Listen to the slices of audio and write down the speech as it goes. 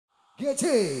GC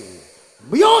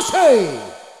Musik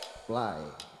Play.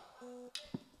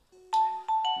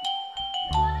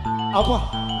 Apa?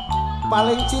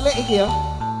 Paling cilik iki ya?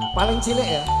 Paling cilik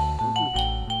ya?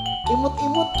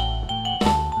 Imut-imut.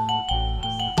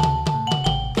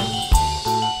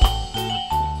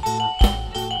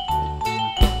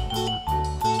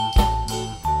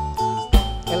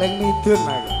 Eleng midun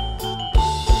lagi.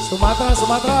 Sumatera,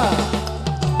 Sumatera.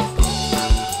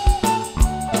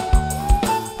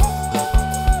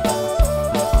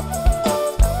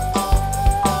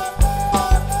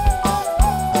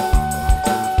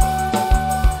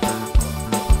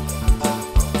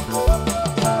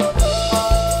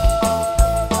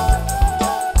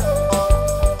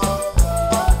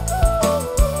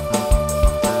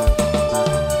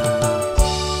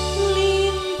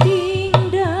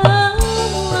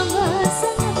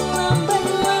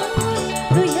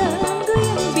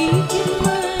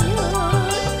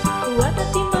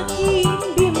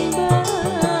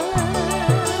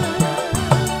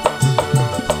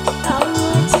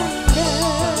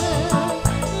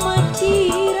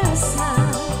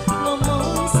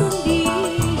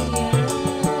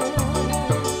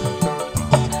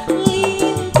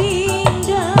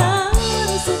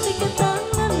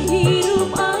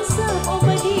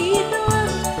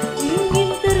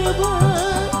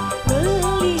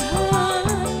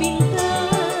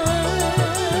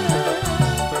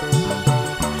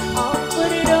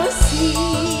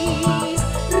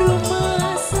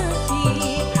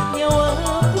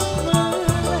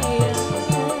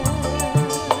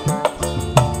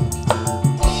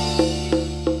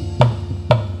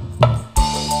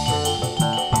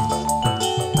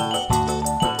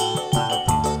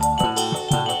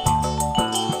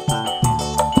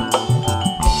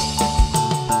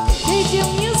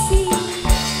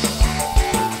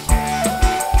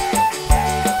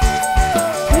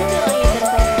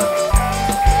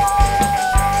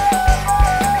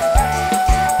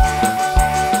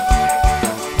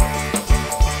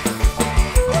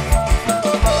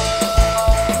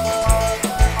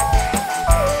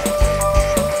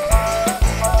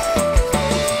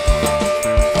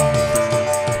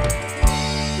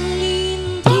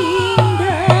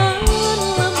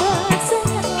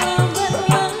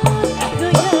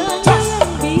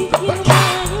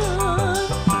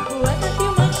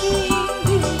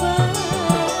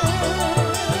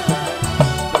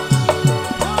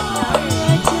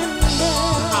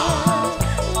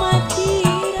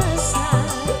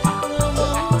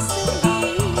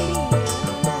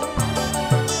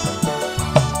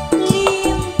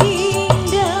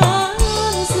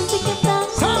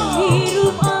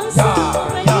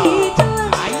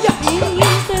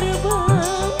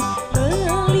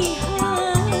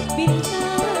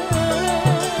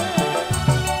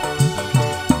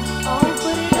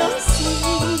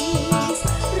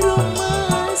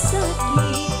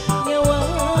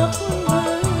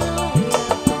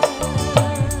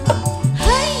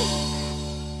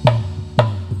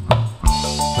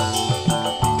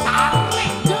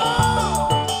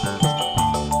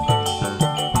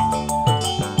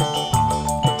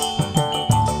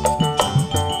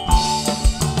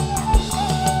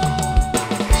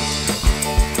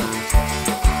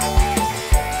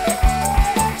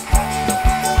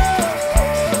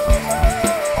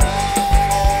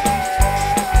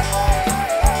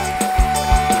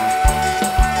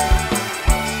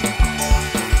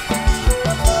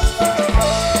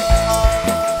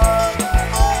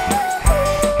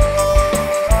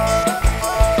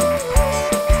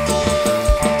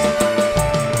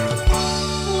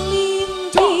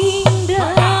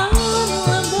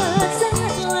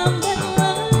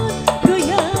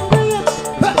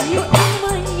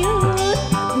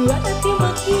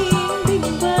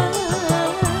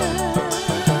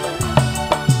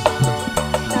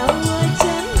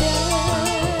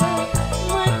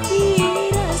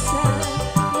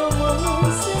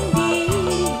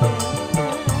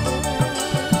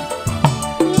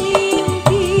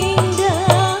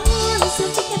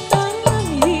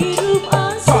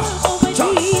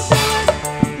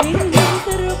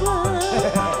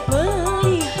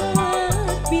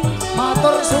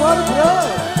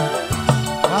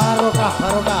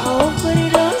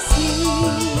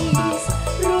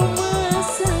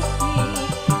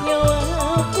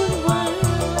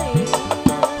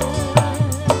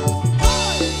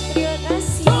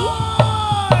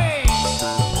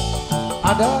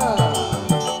 Ada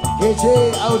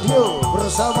GJ Audio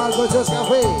bersama Gojos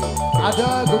Cofee.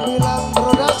 Ada Gumilang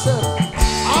Production.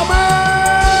 Amel.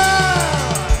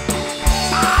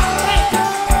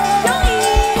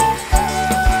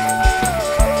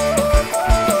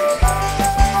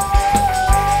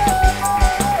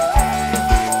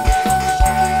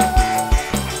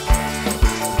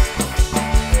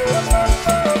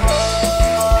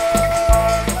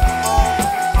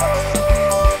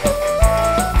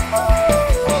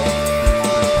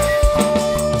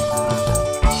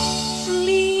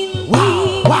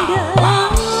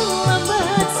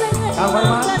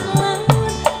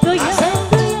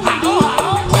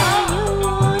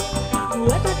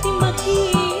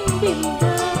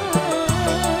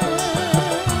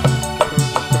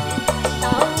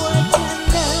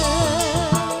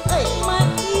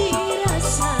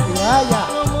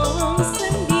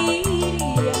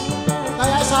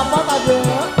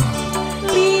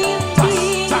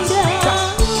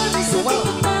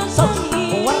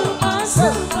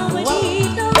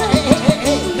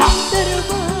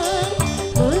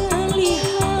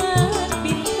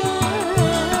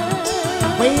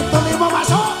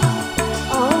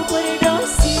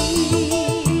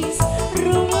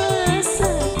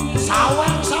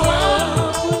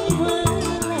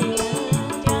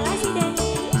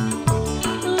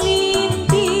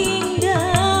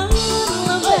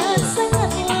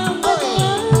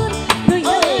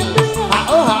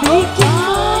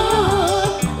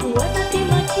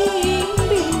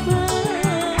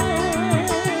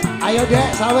 Ayo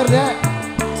dek, sawer dek.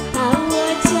 Tawa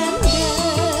janda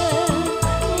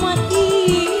mati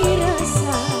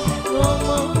rasa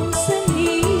ngomong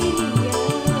sendirian.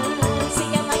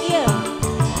 Singkat lagi ya.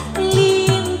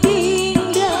 Linting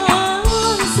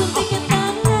daun suntik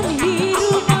tangan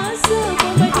hidup masa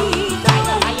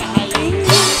pemberitaan.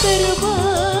 Ingin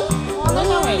terbang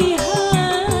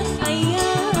melihat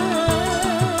ayah.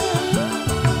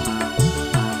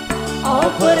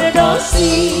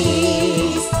 Overdosis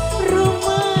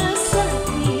rumah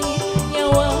sakit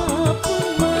nyawa pun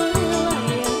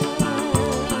melayang.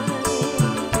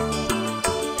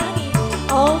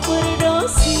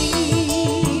 Overdosis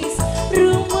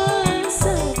rumah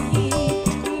sakit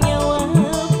nyawa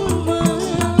pun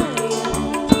melayang.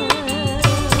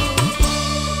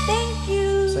 Thank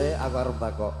you. Saya Agar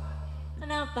kok.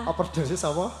 Kenapa? Overdosis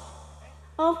apa?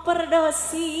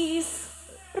 Overdosis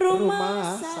rumah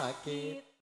Rumah sakit. sakit.